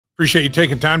Appreciate you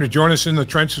taking time to join us in the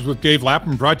trenches with Dave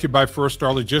Lapham, brought to you by First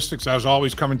Star Logistics. As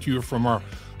always, coming to you from our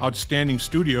outstanding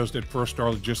studios that First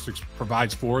Star Logistics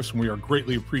provides for us, and we are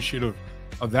greatly appreciative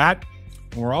of that.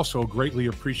 And we're also greatly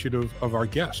appreciative of our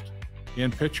guest,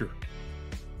 Dan Pitcher,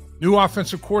 new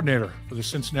offensive coordinator for the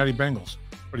Cincinnati Bengals,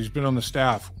 but he's been on the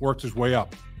staff, worked his way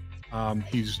up.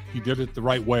 He did it the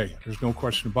right way. There's no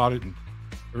question about it, and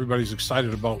everybody's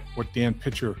excited about what Dan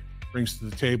Pitcher brings to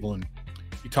the table, and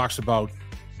he talks about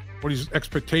what his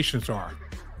expectations are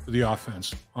for the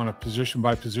offense on a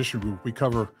position-by-position group. We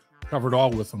covered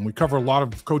all with him. We cover a lot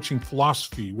of coaching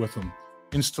philosophy with him,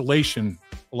 installation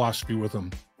philosophy with him.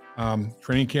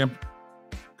 Training camp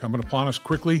coming upon us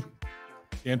quickly.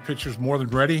 Dan Pitcher's more than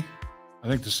ready. I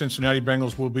think the Cincinnati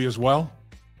Bengals will be as well.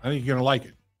 I think you're going to like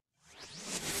it.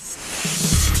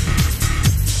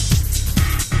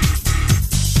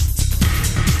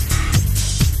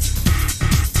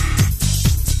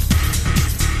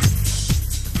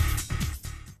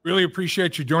 Really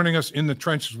appreciate you joining us in the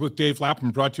trenches with Dave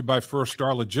Lapham, brought to you by First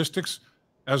Star Logistics.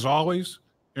 As always,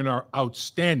 in our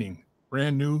outstanding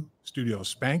brand new studio,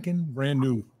 spanking brand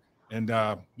new, and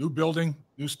new building,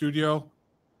 new studio.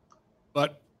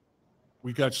 But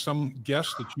we got some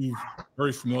guests that you're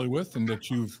very familiar with and that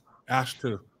you've asked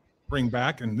to bring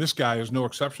back. And this guy is no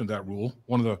exception to that rule.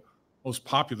 One of the most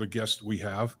popular guests we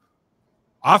have,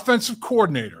 offensive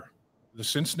coordinator, the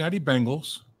Cincinnati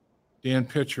Bengals, Dan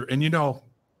Pitcher. And you know,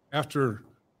 after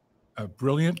a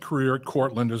brilliant career at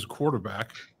Cortland as a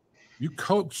quarterback, you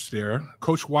coached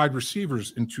wide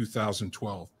receivers in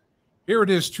 2012. Here it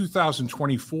is,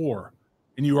 2024,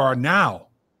 and you are now,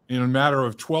 in a matter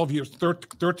of 12 years,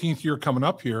 13th year coming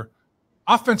up here,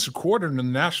 offensive coordinator in the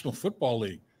National Football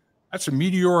League. That's a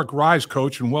meteoric rise,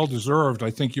 Coach, and well-deserved.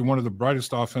 I think you're one of the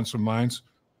brightest offensive minds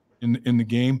in the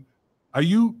game.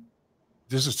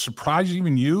 Does it surprise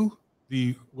even you,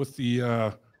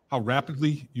 how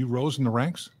rapidly you rose in the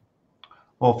ranks?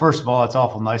 Well, first of all, it's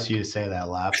awful nice of you to say that,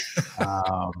 Lap.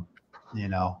 You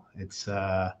know, it's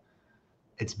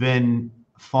been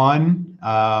fun.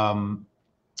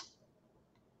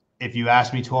 If you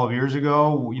asked me 12 years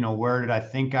ago, you know, where did I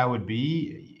think I would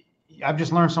be? I've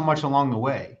just learned so much along the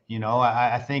way. You know,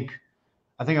 I think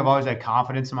I've always had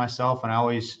confidence in myself, and I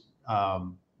always,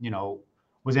 you know,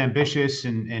 was ambitious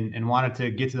and wanted to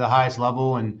get to the highest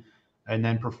level and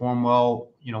then perform well,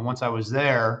 you know, once I was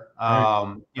there.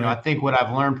 You know, I think what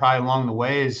I've learned probably along the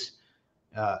way is,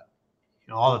 you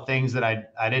know, all the things that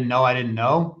I didn't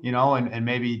know, you know, and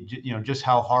maybe, you know, just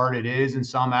how hard it is in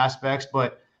some aspects,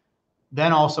 but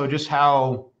then also just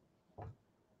how,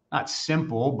 not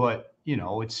simple, but, you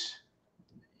know, it's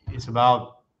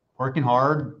about working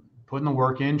hard, putting the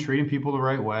work in, treating people the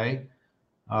right way,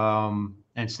 and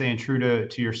staying true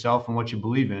to yourself and what you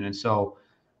believe in. And so,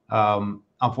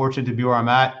 I'm fortunate to be where I'm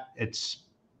at.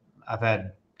 I've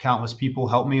had countless people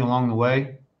help me along the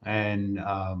way, and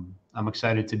I'm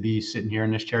excited to be sitting here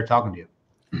in this chair talking to you.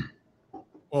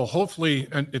 Well, hopefully,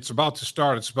 and it's about to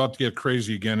start. It's about to get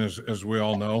crazy again, as we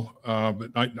all know. But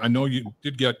I know you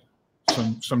did get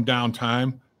some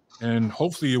downtime, and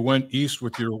hopefully you went east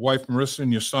with your wife Marissa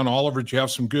and your son Oliver. Did you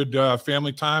have some good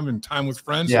family time and time with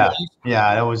friends? Yeah,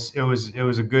 it was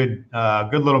a good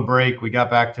little break. We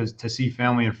got back to see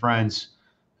family and friends.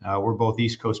 We're both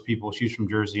East Coast people. She's from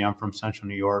Jersey. I'm from Central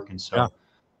New York. And so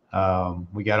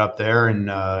we got up there and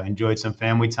enjoyed some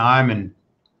family time and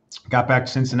got back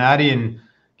to Cincinnati and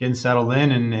getting settled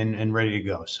in and ready to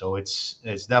go. So it's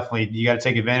definitely, you got to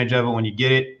take advantage of it when you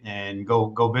get it and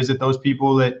go visit those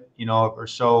people that, you know, are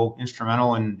so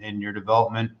instrumental in your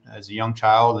development as a young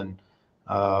child and,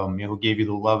 you know, who gave you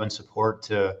the love and support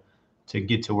to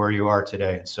get to where you are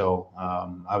today. And so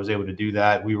I was able to do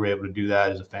that. We were able to do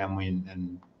that as a family,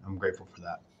 and I'm grateful for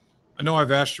that. I know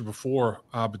I've asked you before,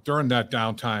 but during that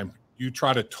downtime, you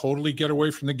try to totally get away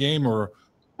from the game, or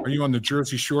are you on the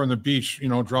Jersey Shore on the beach, you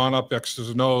know, drawing up X's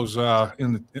and O's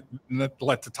and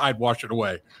let the tide wash it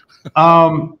away?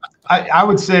 I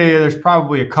would say there's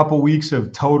probably a couple weeks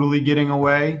of totally getting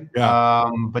away.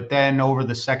 Yeah. But then over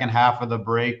the second half of the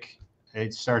break,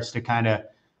 it starts to kind of,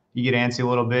 you get antsy a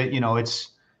little bit. You know,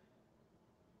 it's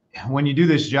when you do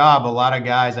this job, a lot of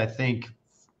guys, I think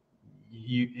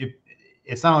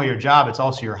it's not only your job, it's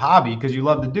also your hobby because you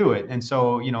love to do it. And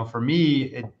so, you know, for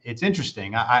me, it's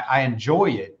interesting. I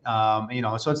enjoy it. You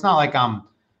know, so it's not like I'm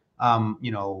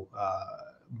you know,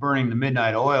 burning the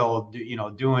midnight oil, you know,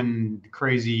 doing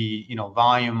crazy, you know,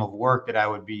 volume of work that I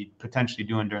would be potentially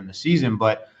doing during the season.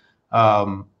 But,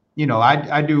 you know,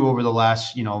 I do over the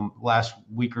last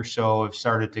week or so, I've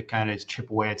started to kind of chip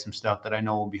away at some stuff that I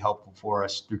know will be helpful for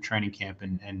us through training camp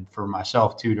and for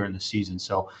myself too during the season.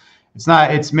 So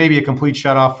it's maybe a complete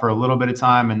shut off for a little bit of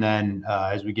time. And then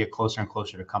as we get closer and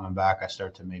closer to coming back, I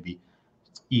start to maybe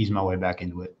ease my way back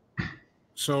into it.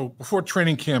 So before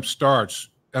training camp starts,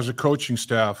 as a coaching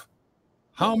staff,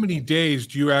 how many days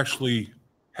do you actually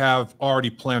have already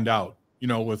planned out,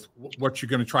 with what you're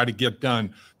going to try to get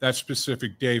done that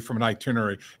specific day from an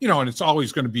itinerary, and it's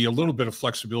always going to be a little bit of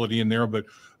flexibility in there, but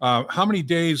how many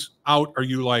days out are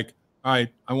you like, all right,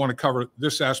 I want to cover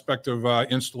this aspect of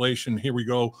installation. Here we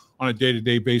go on a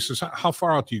day-to-day basis. How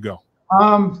far out do you go?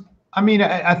 I mean,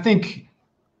 I think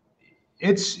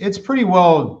it's pretty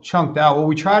well chunked out. What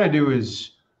we try to do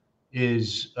is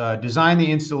design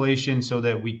the installation so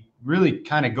that we really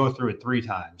kind of go through it 3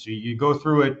 times. You go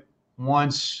through it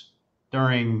once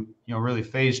during, really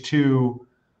phase 2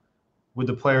 with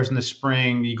the players in the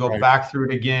spring. You go back through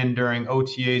it again during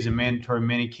OTAs and mandatory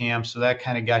mini camps. So that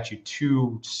kind of got you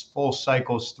 2 full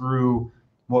cycles through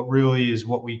what really is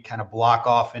what we kind of block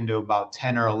off into about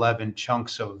 10 or 11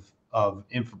 chunks of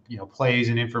plays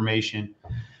and information.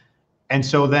 And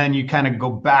so then you kind of go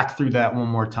back through that one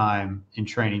more time in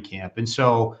training camp. And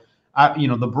so,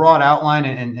 the broad outline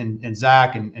and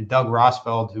Zach and Doug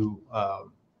Rosfeld, who,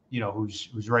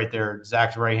 who's right there,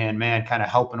 Zach's right-hand man, kind of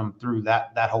helping them through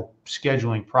that whole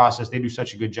scheduling process. They do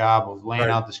such a good job of laying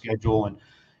out the schedule. And,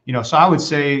 so I would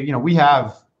say, we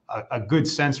have a good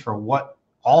sense for what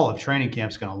all of training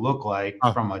camp is going to look like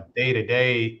from a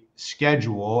day-to-day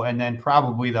schedule. And then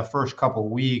probably the first couple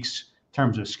of weeks in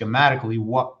terms of schematically,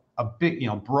 what a big,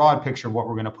 broad picture of what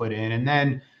we're going to put in. And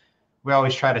then we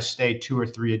always try to stay 2 or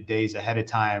 3 days ahead of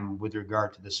time with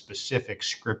regard to the specific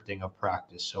scripting of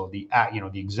practice. So the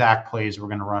exact plays we're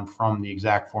going to run from the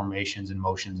exact formations and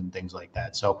motions and things like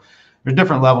that. So there's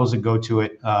different levels that go to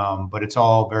it, but it's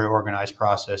all a very organized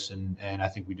process, and I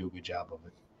think we do a good job of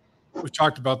it. We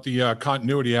talked about the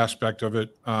continuity aspect of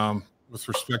it with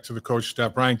respect to the coach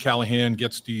staff. Brian Callahan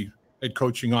gets the head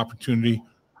coaching opportunity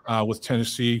with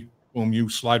Tennessee. Boom, you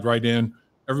slide right in.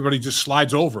 Everybody just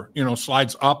slides over,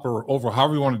 slides up or over,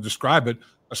 however you want to describe it,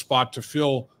 a spot to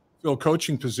fill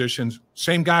coaching positions.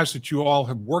 Same guys that you all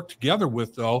have worked together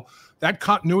with, though. That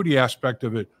continuity aspect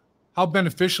of it, how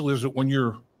beneficial is it when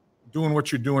you're doing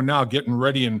what you're doing now, getting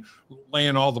ready and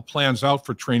laying all the plans out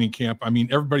for training camp? I mean,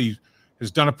 everybody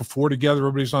has done it before together.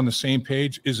 Everybody's on the same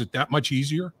page. Is it that much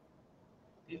easier?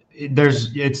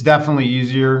 It's definitely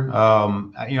easier.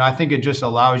 I think it just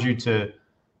allows you to,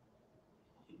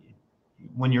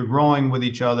 when you're growing with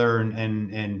each other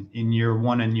and in year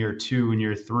 1 and year 2 and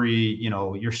year 3,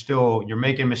 you're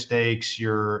making mistakes.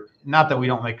 You're not that we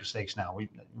don't make mistakes now. We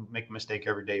make a mistake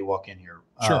every day you walk in here.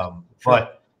 Sure.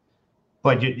 But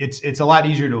it's a lot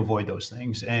easier to avoid those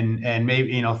things and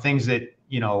maybe, things that,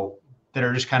 that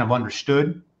are just kind of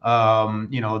understood,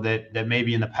 that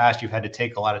maybe in the past you've had to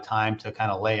take a lot of time to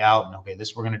kind of lay out and, okay,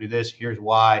 we're going to do this. Here's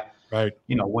why. Right.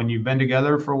 When you've been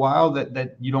together for a while,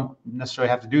 that you don't necessarily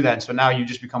have to do that. And so now you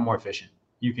just become more efficient.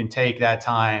 You can take that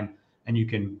time and you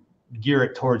can gear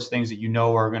it towards things that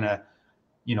are going to,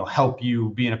 help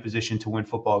you be in a position to win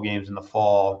football games in the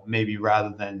fall, maybe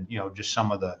rather than, just some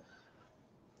of the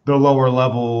lower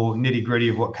level nitty gritty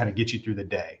of what kind of gets you through the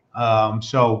day.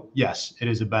 So yes, it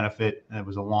is a benefit. It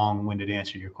was a long-winded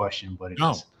answer to your question, but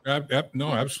is.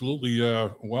 No, absolutely.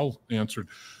 Well answered.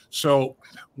 So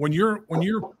when you're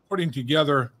putting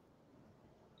together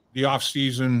the off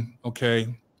season,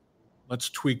 okay, let's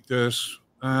tweak this.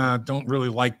 Don't really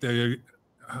like the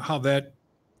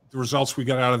results we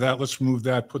got out of that. Let's move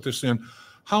that, put this in.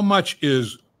 How much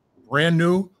is brand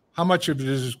new? How much of it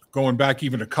is going back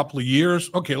even a couple of years?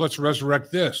 Okay, let's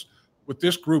resurrect this with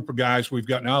this group of guys we've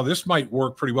got now. This might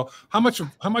work pretty well. How much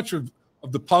of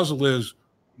the puzzle is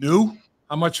new?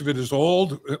 How much of it is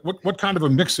old? What kind of a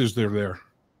mix is there?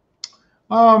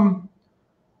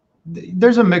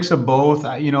 There's a mix of both.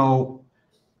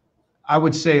 I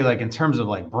would say, like, in terms of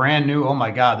like brand new, oh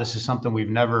my God, this is something we've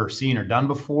never seen or done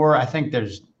before. I think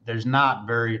there's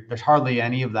hardly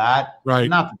any of that. Right.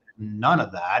 Not none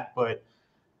of that, but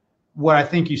what I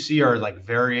think you see are like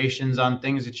variations on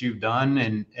things that you've done,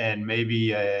 and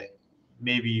maybe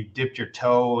you dipped your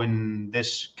toe in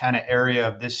this kind of area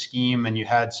of this scheme and you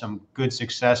had some good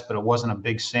success, but it wasn't a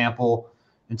big sample.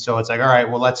 And so it's like, all right,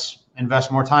 well, let's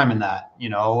invest more time in that,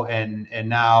 and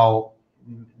now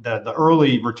the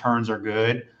early returns are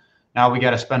good. Now we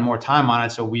got to spend more time on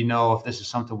it so we know if this is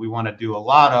something we want to do a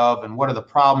lot of, and what are the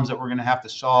problems that we're going to have to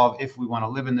solve if we want to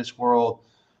live in this world.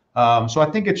 So I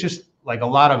think it's just like a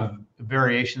lot of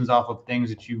variations off of things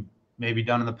that you've maybe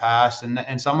done in the past,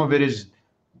 and some of it is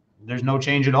there's no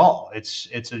change at all. It's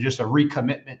just a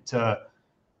recommitment to,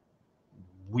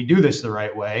 we do this the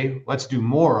right way. Let's do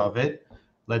more of it.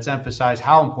 let's emphasize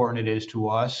how important it is to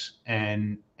us,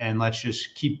 and let's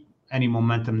just keep any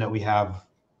momentum that we have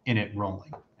in it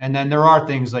rolling. And then there are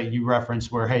things like you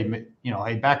referenced where, hey,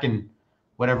 hey, back in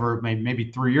whatever,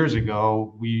 maybe 3 years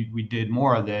ago, we did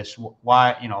more of this.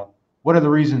 Why, what are the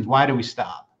reasons? Why do we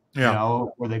stop? Yeah.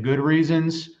 Were they good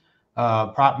reasons?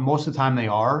 Most of the time they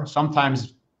are.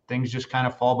 Sometimes things just kind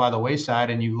of fall by the wayside,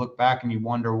 and you look back and you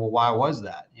wonder, well, why was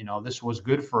that? This was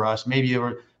good for us. Maybe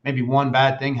one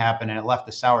bad thing happened and it left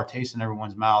a sour taste in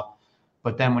everyone's mouth.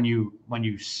 But then when you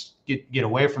get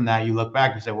away from that, you look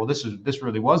back and say, well, this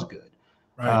really was good.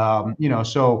 Right.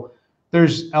 So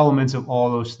there's elements of all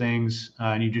those things,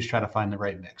 and you just try to find the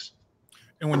right mix.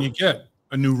 And when you get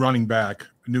a new running back,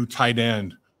 a new tight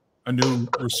end, a new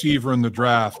receiver in the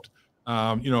draft,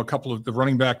 a couple of the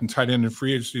running back and tight end and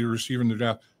free agency receiver in the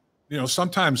draft,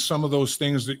 sometimes some of those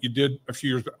things that you did a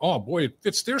few years back, oh boy, it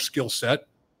fits their skill set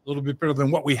a little bit better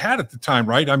than what we had at the time,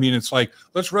 right? I mean, it's like,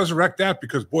 let's resurrect that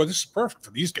because, boy, this is perfect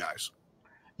for these guys.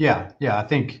 Yeah, I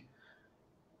think,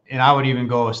 and I would even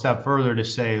go a step further to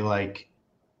say, like,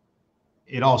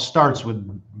 it all starts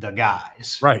with the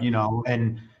guys, right?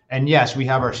 And yes, we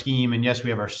have our scheme, and yes, we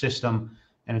have our system,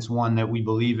 and it's one that we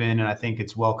believe in, and I think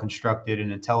it's well constructed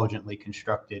and intelligently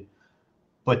constructed.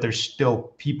 But there's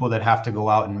still people that have to go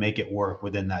out and make it work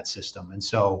within that system. And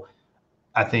so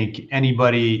I think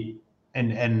anybody,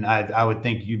 and I would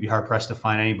think you'd be hard pressed to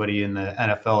find anybody in the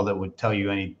NFL that would tell you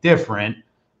any different.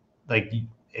 Like,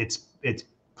 it's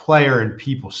player and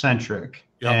people centric.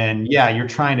 Yep. And yeah, you're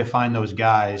trying to find those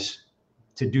guys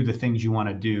to do the things you want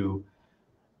to do.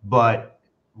 But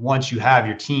once you have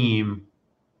your team,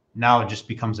 now it just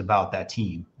becomes about that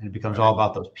team, and it becomes all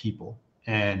about those people.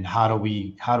 And how do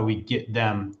we get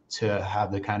them to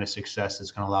have the kind of success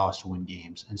that's going to allow us to win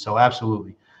games? And so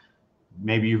absolutely,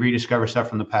 maybe you rediscover stuff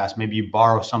from the past. Maybe you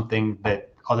borrow something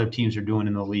that other teams are doing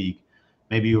in the league.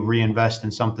 Maybe you reinvest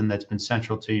in something that's been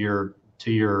central to your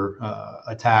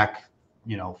attack,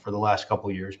 for the last couple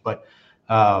of years. But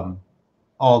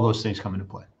all those things come into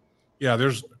play. Yeah,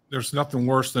 there's nothing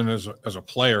worse than as a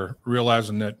player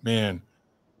realizing that, man,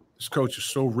 this coach is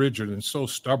so rigid and so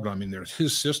stubborn. I mean, there's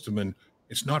his system and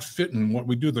it's not fitting what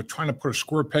we do. They're trying to put a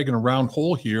square peg in a round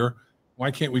hole here.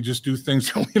 Why can't we just do things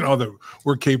that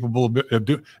we're capable of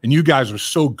doing? And you guys are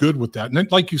so good with that. And then,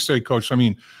 like you say, Coach, I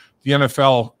mean, the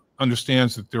NFL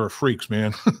understands that there are freaks,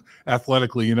 man,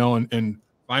 athletically, and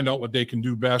find out what they can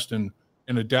do best and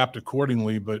adapt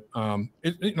accordingly. But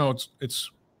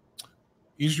it's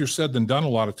easier said than done a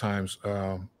lot of times.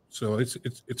 So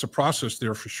it's a process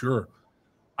there for sure.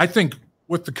 I think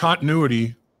with the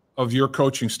continuity of your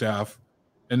coaching staff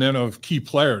and then of key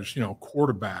players,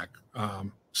 quarterback,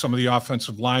 some of the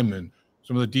offensive linemen,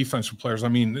 some of the defensive players. I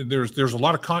mean, there's a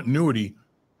lot of continuity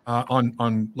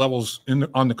on levels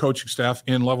on the coaching staff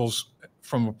and levels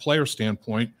from a player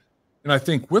standpoint. And I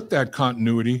think with that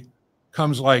continuity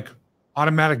comes like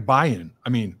automatic buy-in. I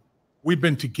mean, we've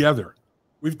been together.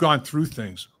 We've gone through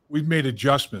things. We've made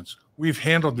adjustments. We've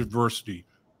handled adversity.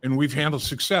 And we've handled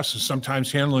success. And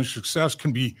sometimes handling success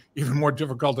can be even more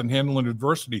difficult than handling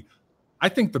adversity. I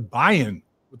think the buy-in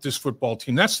with this football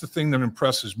team, that's the thing that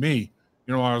impresses me.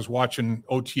 I was watching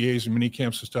OTAs and mini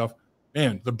camps and stuff.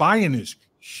 Man, the buy-in is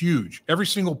huge. Every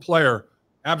single player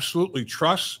absolutely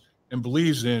trusts and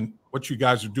believes in what you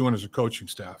guys are doing as a coaching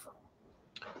staff.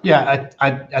 Yeah,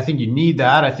 I think you need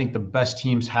that. I think the best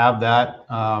teams have that.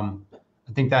 I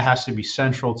think that has to be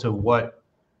central to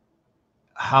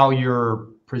how you're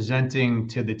presenting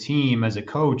to the team as a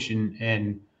coach,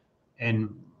 and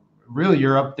really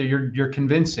you're up there, you're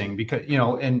convincing, because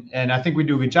and I think we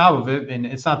do a good job of it. And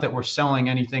it's not that we're selling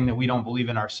anything that we don't believe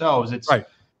in ourselves. It's right.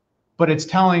 But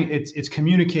it's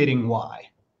communicating why.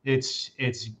 It's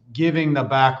giving the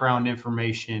background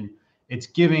information. It's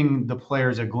giving the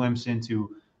players a glimpse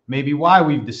into maybe why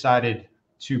we've decided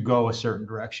to go a certain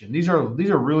direction. These are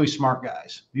really smart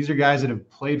guys. These are guys that have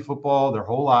played football their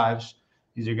whole lives.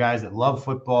 These are guys that love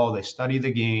football. They study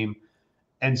the game.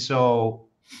 And so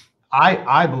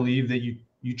I believe that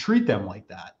you treat them like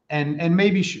that. And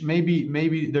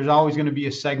maybe there's always going to be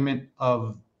a segment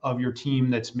of your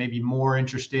team that's maybe more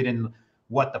interested in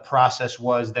what the process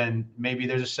was than maybe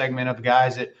there's a segment of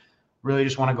guys that really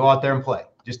just want to go out there and play.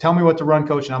 Just tell me what to run,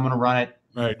 coach, and I'm going to run it.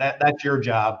 Right. That's your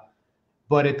job.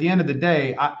 But at the end of the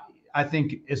day, I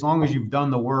think as long as you've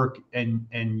done the work and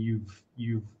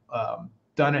you've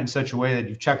done it in such a way that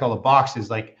you've checked all the boxes,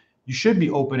 like, you should be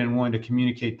open and willing to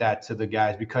communicate that to the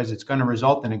guys, because it's going to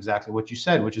result in exactly what you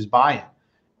said, which is buy-in.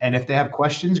 And if they have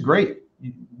questions, great.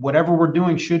 Whatever we're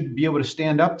doing should be able to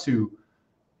stand up to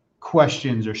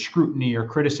questions or scrutiny or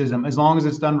criticism, as long as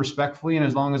it's done respectfully and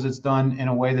as long as it's done in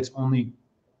a way that's only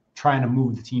trying to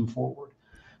move the team forward.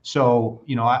 So,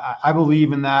 I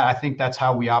believe in that. I think that's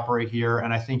how we operate here.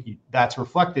 And I think that's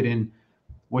reflected in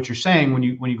what you're saying when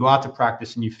you go out to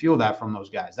practice and you feel that from those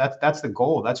guys. That's the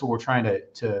goal. That's what we're trying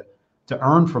to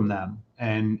earn from them,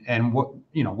 and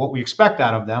what we expect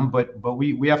out of them, but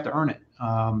we have to earn it.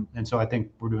 And so I think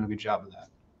we're doing a good job of that.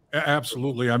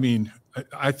 Absolutely. I mean,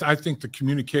 I think the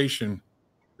communication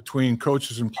between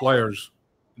coaches and players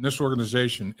in this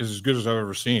organization is as good as I've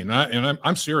ever seen.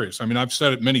 I'm serious. I mean, I've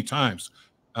said it many times,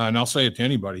 and I'll say it to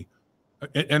anybody.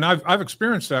 And I've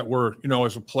experienced that where,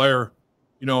 as a player,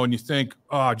 and you think,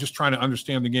 just trying to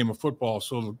understand the game of football.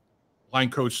 So the line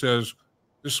coach says,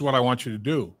 this is what I want you to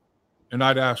do. And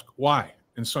I'd ask, why?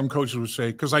 And some coaches would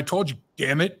say, because I told you,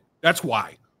 damn it, that's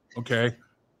why. Okay.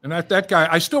 And that guy,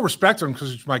 I still respect him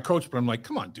because he's my coach, but I'm like,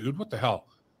 come on, dude, what the hell?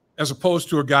 As opposed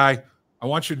to a guy, I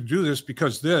want you to do this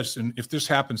because this, and if this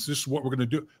happens, this is what we're going to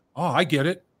do. Oh, I get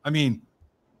it. I mean,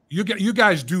 you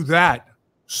guys do that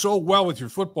so well with your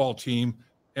football team.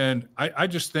 And I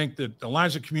just think that the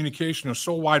lines of communication are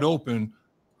so wide open.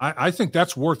 I think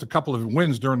that's worth a couple of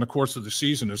wins during the course of the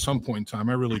season at some point in time.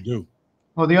 I really do.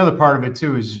 Well, the other part of it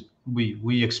too is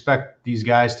we expect these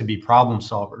guys to be problem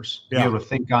solvers, to be able to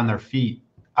think on their feet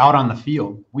out on the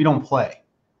field. We don't play.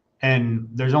 And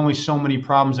there's only so many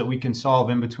problems that we can solve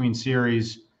in between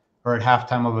series or at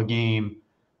halftime of a game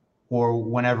or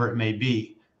whenever it may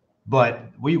be. But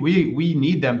we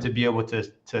need them to be able to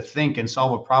think and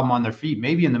solve a problem on their feet,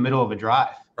 maybe in the middle of a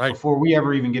drive, before we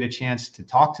ever even get a chance to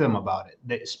talk to them about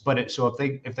it. So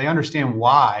if they understand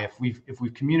why, if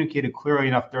we've communicated clearly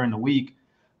enough during the week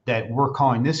that we're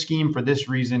calling this scheme for this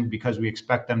reason because we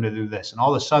expect them to do this, and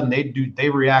all of a sudden they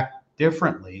react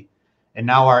differently, and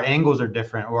now our angles are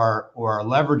different or our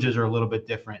leverages are a little bit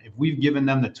different. If we've given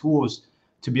them the tools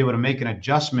to be able to make an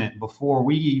adjustment before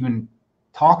we even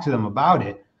talk to them about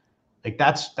it, like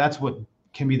that's what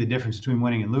can be the difference between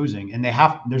winning and losing. And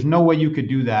there's no way you could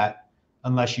do that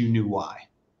unless you knew why,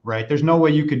 right? There's no way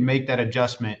you could make that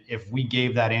adjustment if we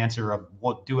gave that answer of,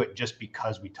 well, do it just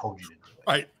because we told you to do it.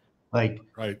 Right. Like,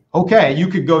 right. Okay, you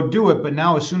could go do it, but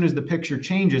now as soon as the picture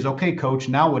changes, okay, coach,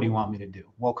 now what do you want me to do?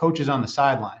 Well, coach is on the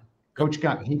sideline.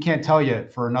 He can't tell you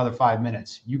for another 5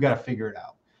 minutes. You got to figure it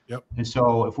out. Yep. And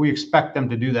so if we expect them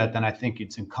to do that, then I think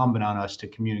it's incumbent on us to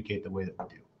communicate the way that we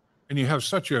do. And you have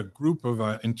such a group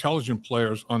of intelligent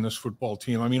players on this football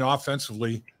team. I mean,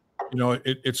 offensively,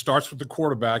 it starts with the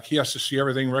quarterback. He has to see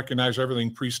everything, recognize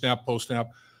everything, pre-snap,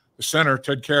 post-snap. The center,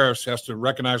 Ted Karras, has to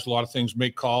recognize a lot of things,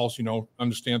 make calls,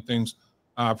 understand things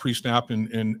pre-snap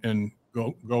and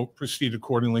go proceed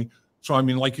accordingly. So, I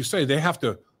mean, like you say, they have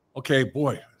to, okay,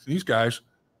 boy, these guys,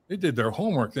 they did their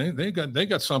homework. They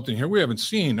got something here we haven't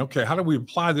seen. Okay, how do we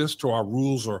apply this to our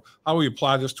rules, or how do we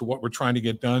apply this to what we're trying to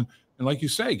get done? And like you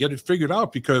say, get it figured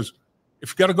out, because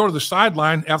if you got to go to the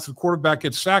sideline after the quarterback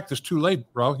gets sacked, it's too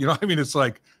late, bro. It's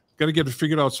like, got to get it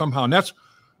figured out somehow. And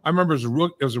I remember as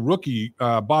a rookie,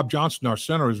 Bob Johnson, our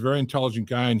center, was a very intelligent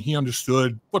guy, and he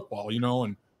understood football,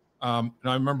 and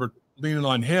I remember leaning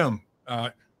on him.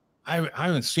 I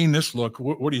haven't seen this look.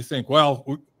 What do you think? Well,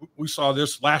 we saw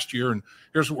this last year, and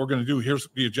here's what we're going to do. Here's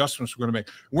the adjustments we're going to make.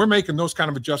 We're making those kind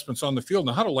of adjustments on the field in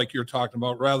the huddle, like you're talking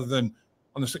about, rather than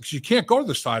on the, because you can't go to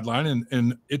the sideline,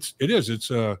 and it's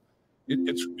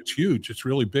huge. It's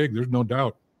really big. There's no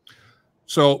doubt.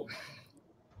 So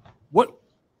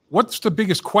what's the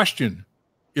biggest question,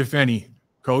 if any,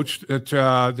 Coach,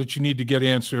 that you need to get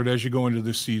answered as you go into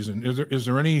this season? Is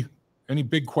there any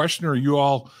big question, or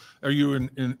are you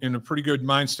in a pretty good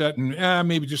mindset, and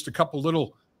maybe just a couple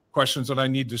little questions that I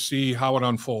need to see how it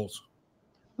unfolds?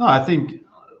 No, I think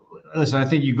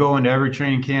you go into every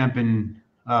training camp and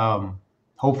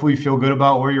hopefully feel good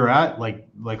about where you're at. Like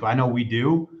I know we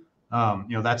do.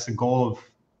 That's the goal of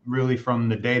really from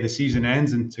the day the season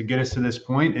ends, and to get us to this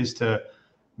point is to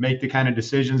make the kind of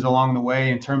decisions along the way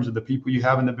in terms of the people you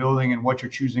have in the building and what you're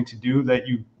choosing to do, that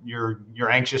you're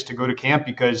anxious to go to camp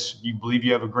because you believe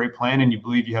you have a great plan and you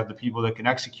believe you have the people that can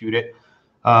execute it.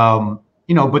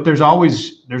 But there's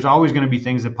always going to be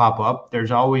things that pop up.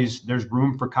 There's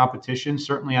room for competition.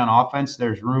 Certainly on offense,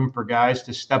 there's room for guys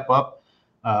to step up.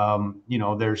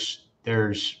 There's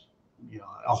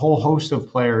a whole host of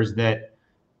players that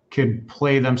could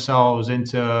play themselves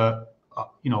into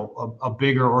a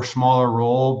bigger or smaller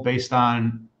role based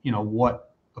on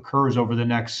what occurs over the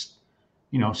next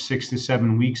 6 to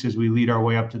 7 weeks as we lead our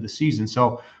way up to the season.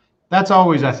 So that's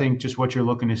always, I think, just what you're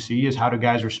looking to see is how do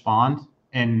guys respond,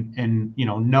 and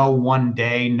no one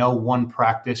day, no one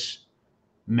practice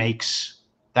makes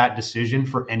that decision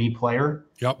for any player.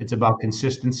 Yep. It's about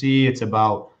consistency. It's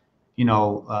about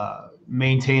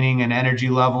maintaining an energy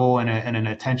level and an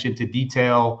attention to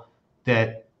detail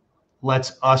that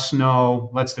lets us know,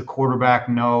 lets the quarterback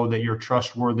know that you're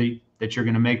trustworthy, that you're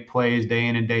going to make plays day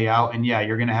in and day out. And yeah,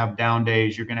 you're going to have down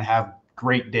days. You're going to have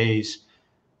great days.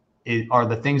 Are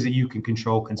the things that you can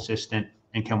control consistent,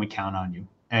 and can we count on you?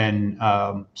 And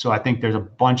so I think there's a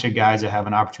bunch of guys that have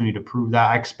an opportunity to prove that.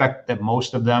 I expect that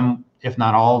most of them, if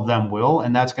not all of them, will.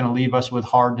 And that's going to leave us with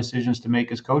hard decisions to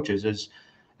make as coaches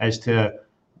as to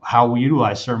how we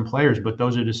utilize certain players. But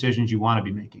those are decisions you want to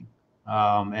be making.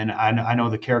 And I know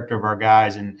the character of our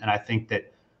guys, and I think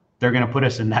that they're going to put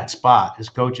us in that spot as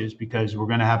coaches because we're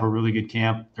going to have a really good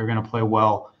camp. They're going to play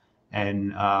well,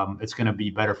 and it's going to be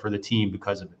better for the team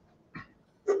because of it.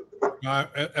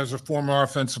 As a former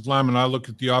offensive lineman, I look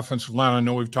at the offensive line. I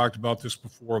know we've talked about this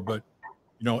before, but,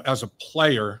 as a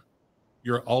player,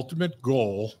 your ultimate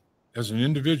goal as an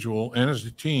individual and as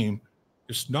a team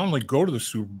is not only go to the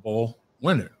Super Bowl,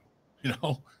 win it,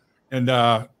 And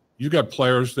you got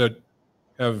players that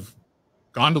have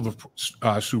gone to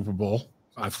the Super Bowl.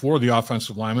 4 of the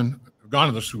offensive linemen have gone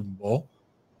to the Super Bowl.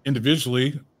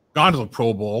 Individually, gone to the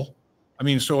Pro Bowl. I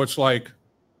mean, so it's like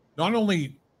not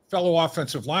only fellow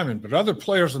offensive linemen, but other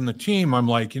players on the team. I'm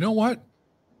like, you know what?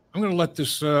 I'm going to let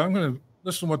this. I'm going to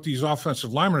listen to what these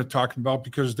offensive linemen are talking about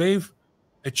because they've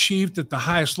achieved at the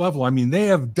highest level. I mean, they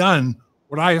have done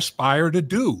what I aspire to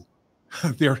do.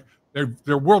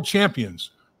 They're world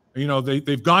champions.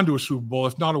 They've gone to a Super Bowl,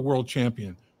 if not a world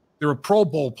champion. They're a Pro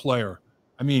Bowl player.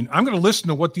 I mean, I'm going to listen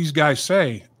to what these guys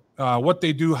say, what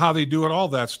they do, how they do it, all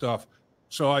that stuff.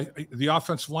 So the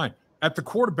offensive line. At the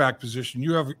quarterback position,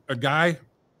 you have a guy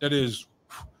that is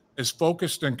as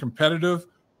focused and competitive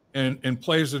and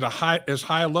plays at as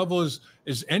high a level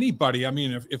as anybody. I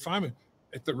mean, if I'm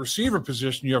at the receiver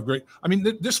position, you have great. I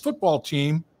mean, this football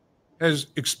team has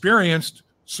experienced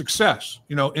success,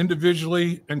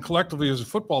 individually and collectively as a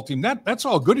football team. That's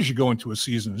all good as you go into a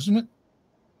season, isn't it?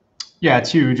 Yeah,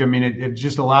 it's huge. I mean, it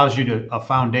just allows you a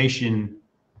foundation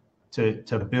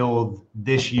to build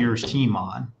this year's team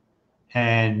on,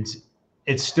 and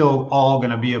it's still all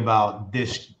going to be about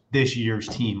this year's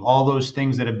team. All those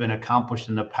things that have been accomplished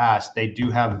in the past, they do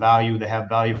have value. They have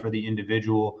value for the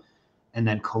individual, and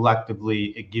then collectively,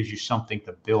 it gives you something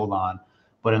to build on.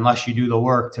 But unless you do the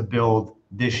work to build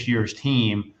this year's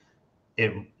team,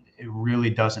 it really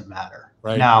doesn't matter.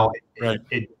 Right. Now, right.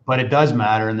 But it does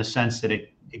matter in the sense that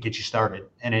it gets you started,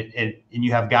 and and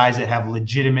you have guys that have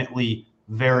legitimately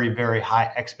very, very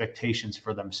high expectations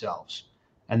for themselves,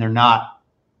 and they're not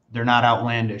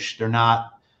outlandish. They're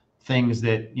not things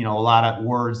that, a lot of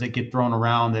words that get thrown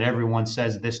around that everyone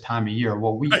says this time of year.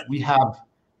 Well, we have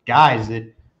guys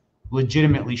that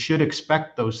legitimately should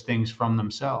expect those things from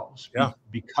themselves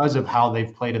because of how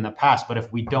they've played in the past. But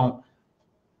if we don't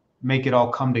make it all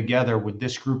come together with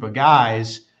this group of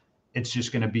guys, it's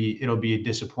just going to be, it'll be a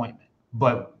disappointment.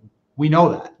 But we know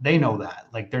that, they know that,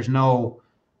 like, there's no,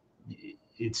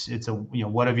 it's a,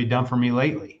 what have you done for me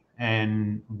lately?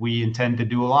 And we intend to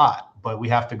do a lot, but we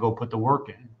have to go put the work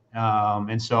in.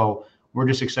 And so we're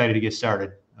just excited to get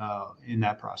started in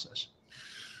that process.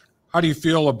 How do you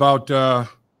feel about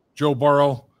Joe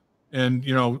Burrow? And,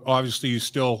 obviously he's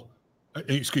still,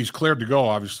 he's cleared to go,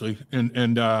 obviously.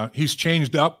 And he's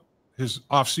changed up his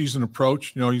offseason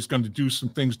approach. He's going to do some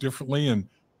things differently. And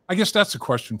I guess that's a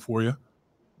question for you.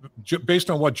 Based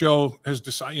on what Joe has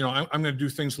decided, I'm going to do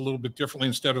things a little bit differently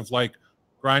instead of like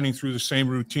grinding through the same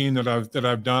routine that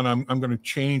I've done. I'm going to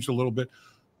change a little bit.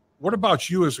 What about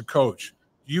you as a coach?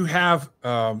 Do you have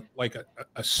like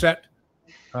a set?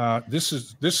 This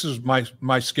is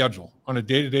my schedule on a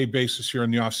day-to-day basis here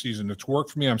in the off season. It's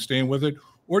worked for me. I'm staying with it.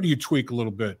 Or do you tweak a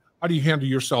little bit? How do you handle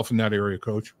yourself in that area,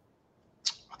 Coach?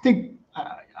 I think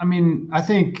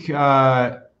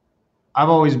I've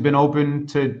always been open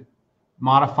to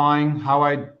modifying how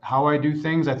I do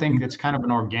things. I think it's kind of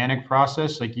an organic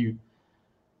process. Like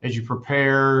as you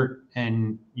prepare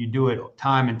and you do it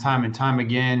time and time and time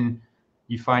again,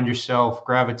 you find yourself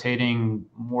gravitating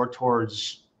more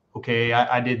towards, okay,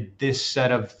 I did this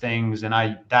set of things and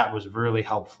that was really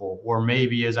helpful. Or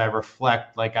maybe as I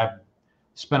reflect, like I've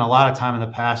spent a lot of time in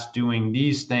the past doing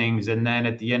these things, and then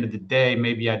at the end of the day,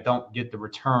 maybe I don't get the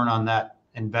return on that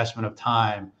investment of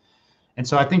time. And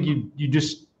so I think you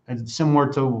just,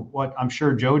 similar to what I'm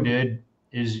sure Joe did,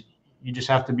 is you just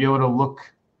have to be able to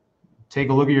take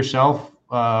a look at yourself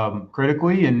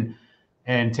critically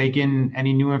and take in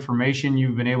any new information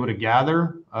you've been able to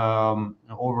gather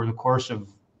over the course of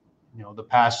the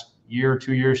past year,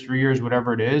 2 years, 3 years,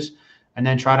 whatever it is, and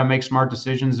then try to make smart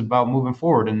decisions about moving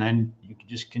forward. And then you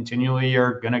just continually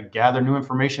are going to gather new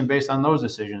information based on those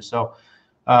decisions. So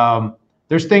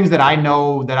there's things that I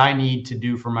know that I need to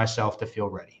do for myself to feel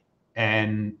ready.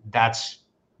 And that's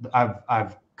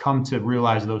I've come to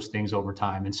realize those things over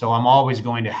time. And so I'm always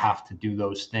going to have to do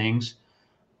those things.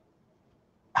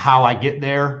 How I get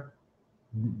there,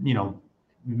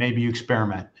 maybe you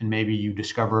experiment and maybe you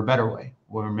discover a better way,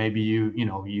 or maybe you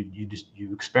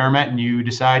experiment and you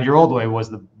decide your old way was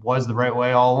the right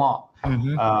way all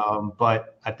along.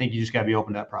 But I think you just got to be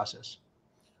open to that process.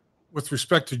 With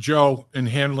respect to Joe and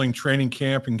handling training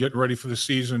camp and getting ready for the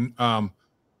season,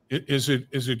 is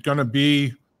it going to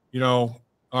be, all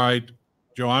right,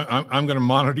 Joe, I'm going to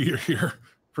monitor you here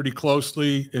pretty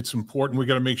closely. It's important. We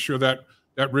got to make sure that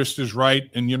wrist is right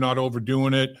and you're not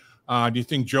overdoing it. Do you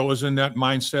think Joe is in that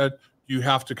mindset? Do you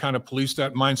have to kind of police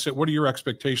that mindset? What are your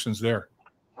expectations there?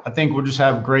 I think we'll just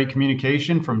have great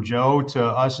communication from Joe to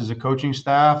us as a coaching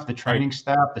staff, the training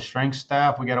staff, the strength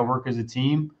staff. We got to work as a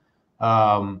team.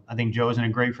 I think Joe's in a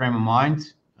great frame of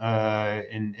mind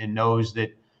and knows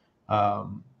that,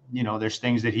 there's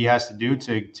things that he has to do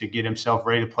to get himself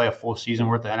ready to play a full season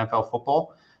worth of NFL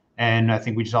football. And I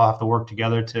think we just all have to work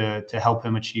together to help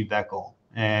him achieve that goal.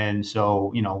 And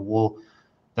so,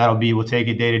 we'll take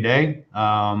it day to day.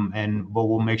 But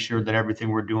we'll make sure that everything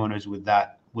we're doing is with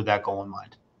that goal in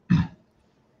mind.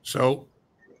 So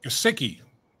Gesicki,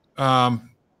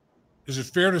 is it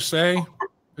fair to say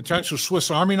potential Swiss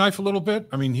Army knife a little bit?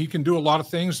 I mean, he can do a lot of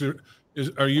things.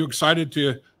 Are you excited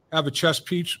to have a chess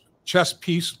piece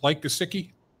like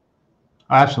Gesicki?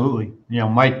 Absolutely.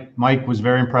 Mike was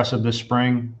very impressive this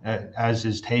spring, as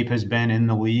his tape has been in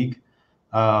the league.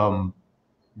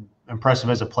 Impressive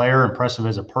as a player, impressive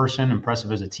as a person,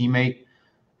 impressive as a teammate.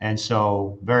 And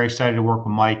so very excited to work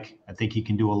with Mike. I think he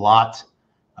can do a lot.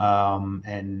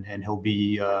 And he'll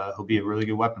be a really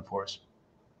good weapon for us.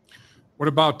 What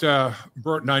about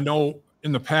Burton? I know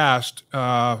in the past,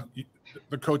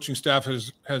 the coaching staff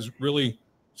has really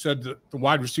said that the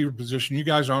wide receiver position, you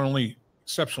guys aren't only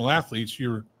exceptional athletes,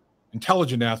 you're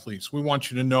intelligent athletes. We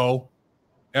want you to know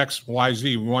X, Y,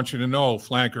 Z. We want you to know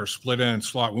flanker, split end,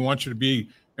 slot. We want you to be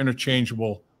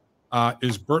interchangeable.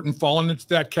 Is Burton falling into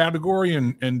that category?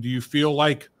 And do you feel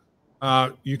like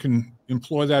you can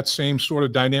employ that same sort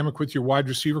of dynamic with your wide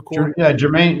receiver core? Yeah,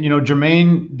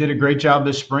 Jermaine did a great job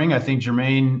this spring. I think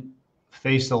Jermaine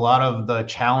faced a lot of the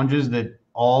challenges that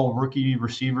all rookie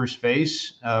receivers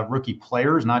face, rookie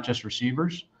players, not just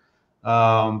receivers.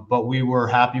 But we were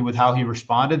happy with how he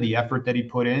responded, the effort that he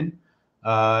put in,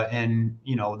 and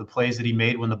the plays that he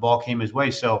made when the ball came his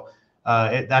way. So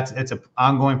it's an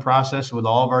ongoing process with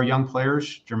all of our young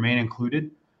players, Jermaine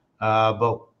included.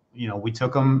 But we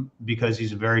took him because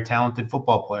he's a very talented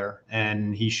football player,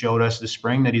 and he showed us this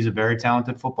spring that he's a very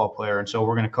talented football player. And so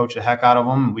we're going to coach the heck out of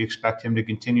him. We expect him to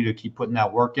continue to keep putting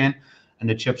that work in, and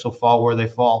the chips will fall where they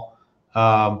fall.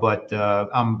 But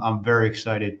I'm very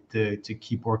excited to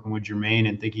keep working with Jermaine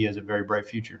and think he has a very bright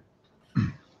future.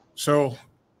 So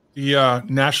the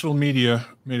national media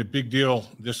made a big deal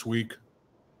this week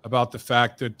about the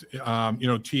fact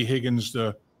that, T. Higgins,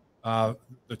 the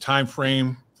time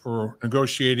frame for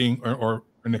negotiating or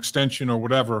an extension or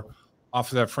whatever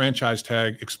off of that franchise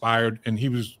tag expired, and he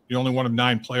was the only one of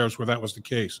 9 players where that was the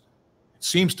case. It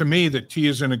seems to me that T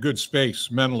is in a good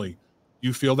space mentally. Do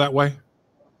you feel that way?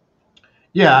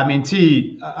 Yeah, I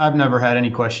mean, I've never had any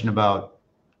question about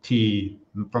T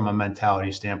from a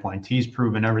mentality standpoint. T's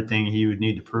proven everything he would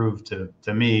need to prove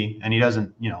to me, and he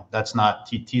doesn't, that's not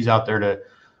T's out there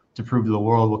to prove to the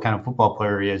world what kind of football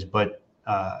player he is. But,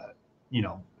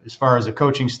 as far as the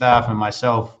coaching staff and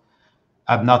myself,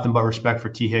 I have nothing but respect for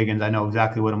T. Higgins. I know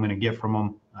exactly what I'm going to get from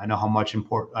him. I know how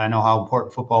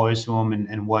important football is to him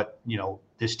and what,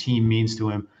 this team means to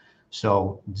him.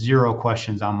 So 0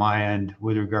 questions on my end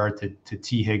with regard to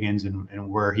T. Higgins and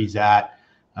where he's at.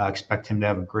 I expect him to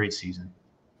have a great season.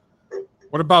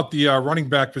 What about the running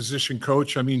back position,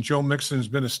 Coach? I mean, Joe Mixon's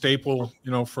been a staple,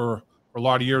 for a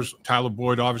lot of years. Tyler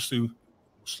Boyd, obviously,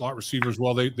 slot receiver as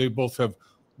well. They both have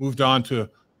moved on to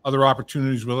other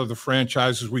opportunities with other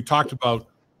franchises. We talked about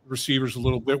receivers a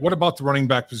little bit. What about the running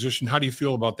back position? How do you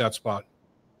feel about that spot?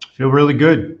 Feel really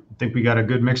good. I think we got a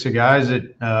good mix of guys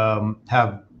that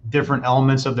have different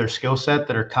elements of their skill set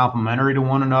that are complementary to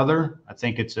one another. I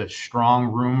think it's a strong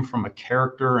room from a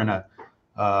character and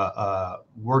a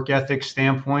work ethic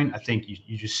standpoint. I think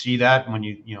you just see that when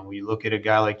you look at a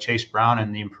guy like Chase Brown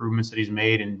and the improvements that he's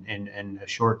made in a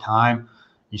short time.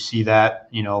 You see that,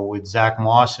 with Zach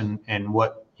Moss and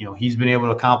what, he's been able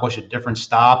to accomplish at different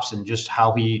stops and just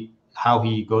how he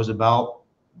goes about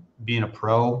being a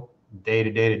pro day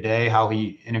to day, how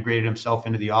he integrated himself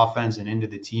into the offense and into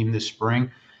the team this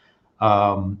spring.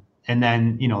 And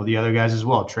then, the other guys as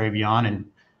well, Travion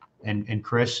and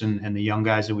Chris and the young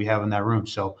guys that we have in that room.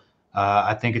 So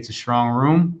I think it's a strong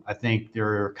room. I think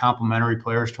they're complementary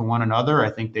players to one another. I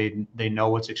think they know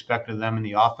what's expected of them in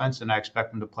the offense, and I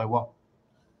expect them to play well.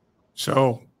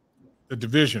 So the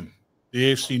division,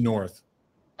 the AFC North,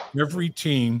 every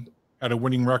team had a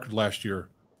winning record last year.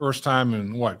 First time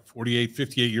in 48,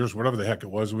 58 years, whatever the heck it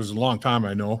was. It was a long time,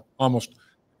 I know, almost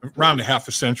around a half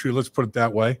a century, let's put it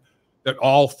that way, that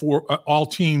all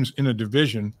teams in a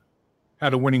division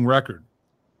had a winning record.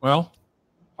 Well,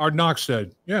 Hard Knocks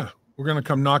said, yeah, we're going to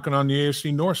come knocking on the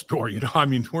AFC North door. I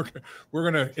mean,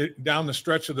 we're going to down the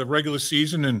stretch of the regular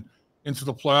season and into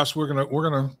the playoffs, we're going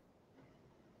to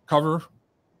cover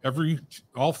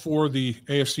all four of the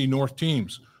AFC North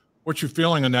teams. What's your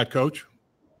feeling on that, Coach?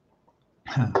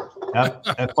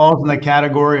 That falls in the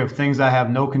category of things I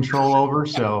have no control over.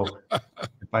 So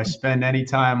if I spend any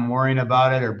time worrying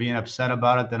about it or being upset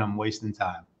about it, then I'm wasting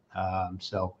time.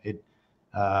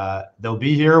 They'll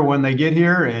be here when they get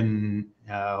here, and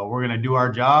we're going to do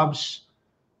our jobs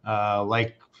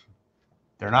like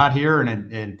they're not here.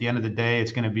 And at the end of the day,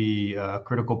 it's going to be a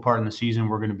critical part in the season.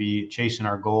 We're going to be chasing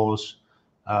our goals.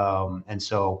 And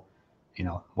so,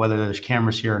 whether there's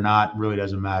cameras here or not really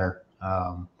doesn't matter.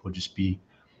 We'll just be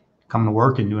coming to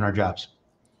work and doing our jobs.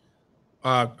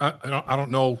 I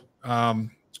don't know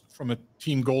from a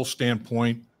team goal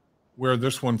standpoint where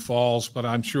this one falls, but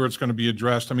I'm sure it's going to be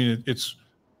addressed. I mean, it's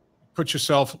put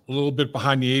yourself a little bit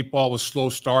behind the 8 ball with slow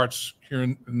starts here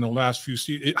in the last few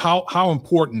seasons. How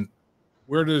important,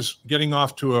 where does getting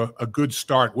off to a good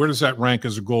start, where does that rank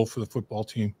as a goal for the football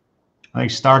team? I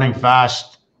think starting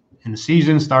fast in the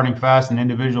season, starting fast in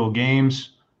individual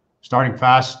games, starting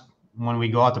fast when we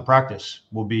go out to practice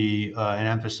will be an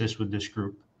emphasis with this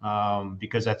group,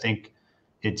 because I think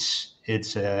it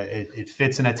fits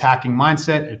an attacking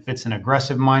mindset, it fits an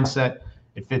aggressive mindset,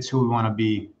 it fits who we want to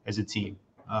be as a team,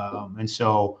 and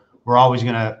so we're always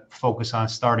going to focus on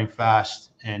starting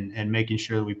fast and making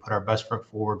sure that we put our best foot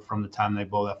forward from the time they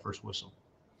blow that first whistle.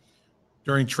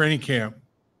 During training camp,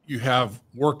 you have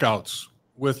workouts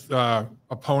with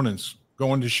opponents,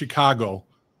 going to Chicago,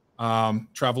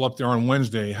 travel up there on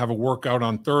Wednesday, have a workout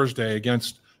on Thursday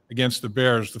against the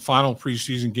Bears, the final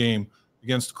preseason game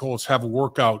against the Colts, have a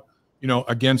workout,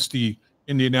 against the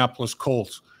Indianapolis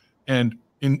Colts. And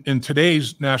in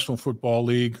today's National Football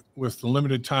League, with the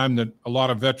limited time that a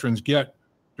lot of veterans get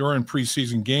during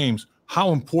preseason games,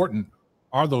 how important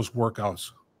are those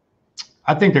workouts?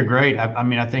 I think they're great.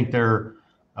 I think they're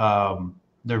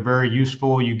very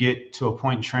useful. You get to a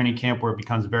point in training camp where it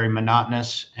becomes very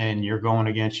monotonous and you're going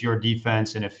against your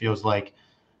defense, and it feels like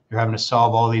you're having to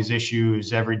solve all these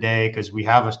issues every day because we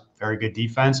have a very good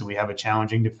defense and we have a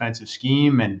challenging defensive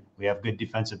scheme and we have good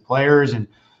defensive players. And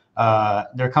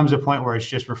there comes a point where it's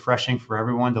just refreshing for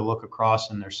everyone to look across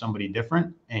and there's somebody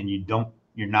different and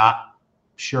you're not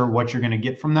sure what you're going to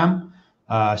get from them.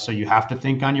 So you have to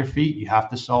think on your feet. You have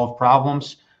to solve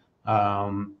problems.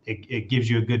 It gives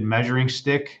you a good measuring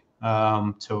stick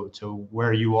to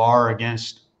where you are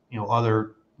against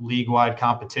other league-wide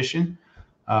competition,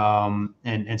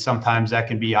 and sometimes that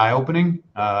can be eye-opening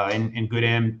in good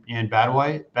and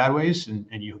bad ways,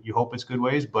 and you hope it's good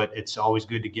ways, but it's always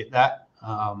good to get that.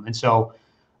 And so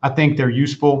I think they're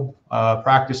useful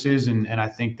practices, and I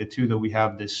think the two that we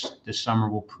have this summer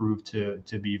will prove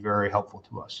to be very helpful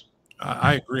to us.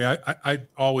 I agree. I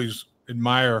always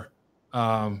admire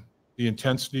the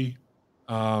intensity,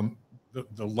 the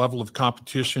level of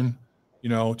competition,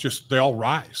 just they all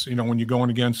rise, when you're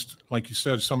going against, like you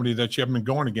said, somebody that you haven't been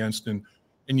going against, and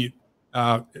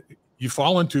you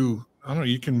fall into,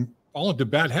 you can fall into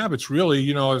bad habits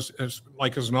really, as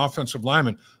an offensive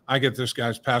lineman. I get this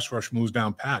guy's pass rush moves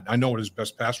down pat. I know what his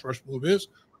best pass rush move is.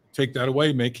 Take that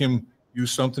away, make him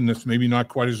use something that's maybe not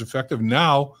quite as effective.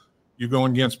 Now you're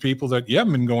going against people that you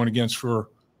haven't been going against for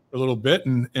a little bit,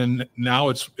 and now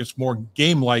it's more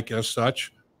game-like as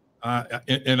such.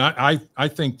 And I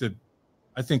think that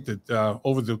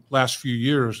over the last few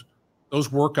years, those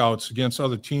workouts against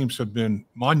other teams have been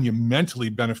monumentally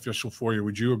beneficial for you.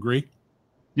 Would you agree?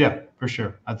 Yeah, for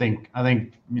sure. I think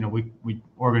we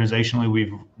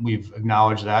organizationally we've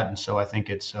acknowledged that, and so I think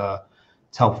it's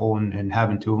helpful. And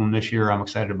having two of them this year, I'm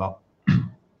excited about.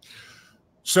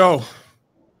 So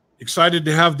excited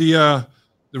to have the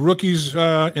rookies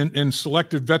and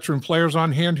selected veteran players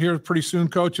on hand here pretty soon,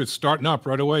 Coach. It's starting up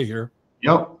right away here.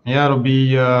 Yep. Yeah, it'll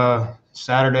be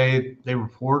Saturday they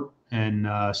report, and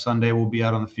Sunday we'll be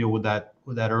out on the field with that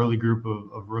early group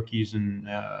of rookies and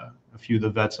a few of the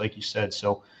vets, like you said.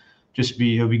 So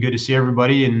it'll be good to see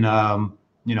everybody, and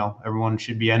everyone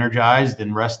should be energized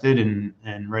and rested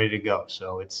and ready to go.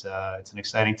 So it's an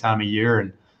exciting time of year,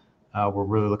 and we're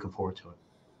really looking forward to it.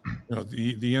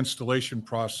 the installation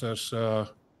process, all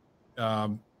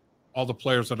the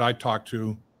players that I talk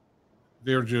to,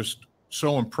 they're just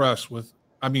so impressed with,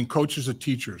 I mean, coaches and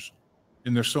teachers,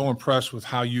 and they're so impressed with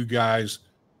how you guys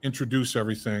introduce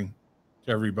everything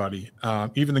to everybody.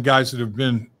 Even the guys that have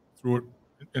been through it.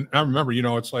 And I remember,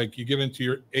 it's like you get into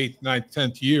your 8th, 9th,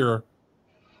 10th year,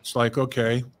 it's like,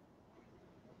 okay,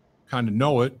 kind of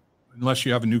know it, unless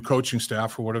you have a new coaching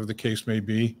staff or whatever the case may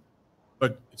be.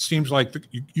 But it seems like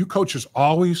you coaches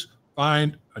always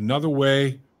find another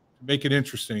way to make it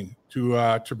interesting,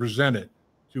 to present it,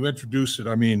 to introduce it.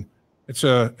 I mean, it's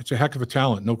a heck of a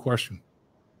talent, no question.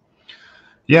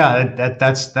 Yeah,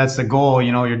 that's the goal.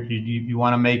 You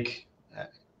want to make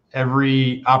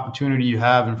every opportunity you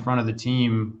have in front of the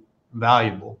team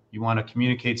valuable. You want to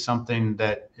communicate something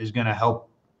that is going to help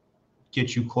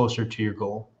get you closer to your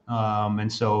goal.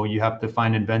 And so you have to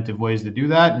find inventive ways to do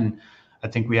that. And I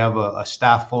think we have a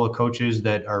staff full of coaches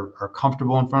that are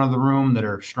comfortable in front of the room, that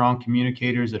are strong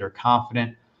communicators, that are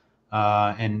confident,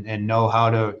 and know how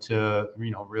to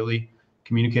really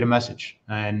communicate a message.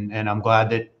 And I'm glad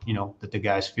that that the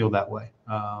guys feel that way.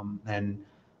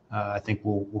 I think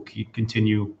we'll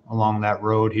continue along that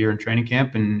road here in training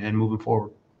camp and moving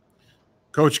forward.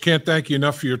 Coach, can't thank you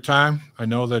enough for your time. I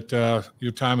know that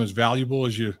your time is valuable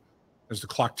as the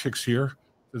clock ticks here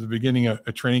to the beginning of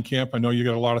training camp. I know you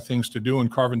got a lot of things to do, and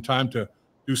carving time to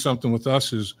do something with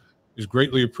us is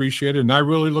greatly appreciated. And I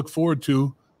really look forward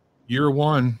to year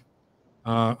one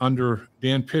under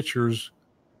Dan Pitcher's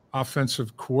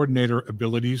offensive coordinator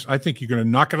abilities. I think you're going to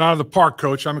knock it out of the park,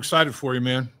 Coach. I'm excited for you,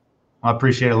 man. I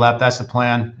appreciate it, Lap. That's the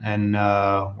plan, and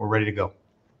we're ready to go.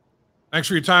 Thanks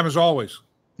for your time, as always.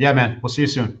 Yeah, man. We'll see you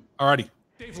soon. All righty.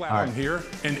 Dave Lapham here,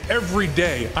 and every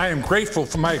day I am grateful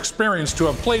for my experience to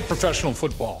have played professional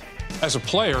football. As a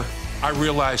player, I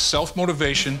realized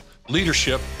self-motivation,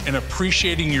 leadership, and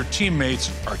appreciating your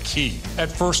teammates are key.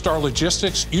 At First Star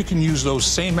Logistics, you can use those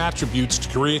same attributes to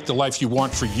create the life you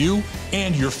want for you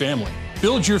and your family.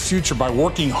 Build your future by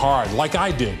working hard like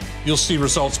I did. You'll see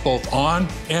results both on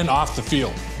and off the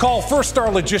field. Call First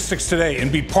Star Logistics today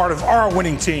and be part of our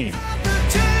winning team.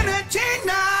 Opportunity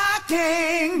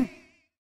knocking.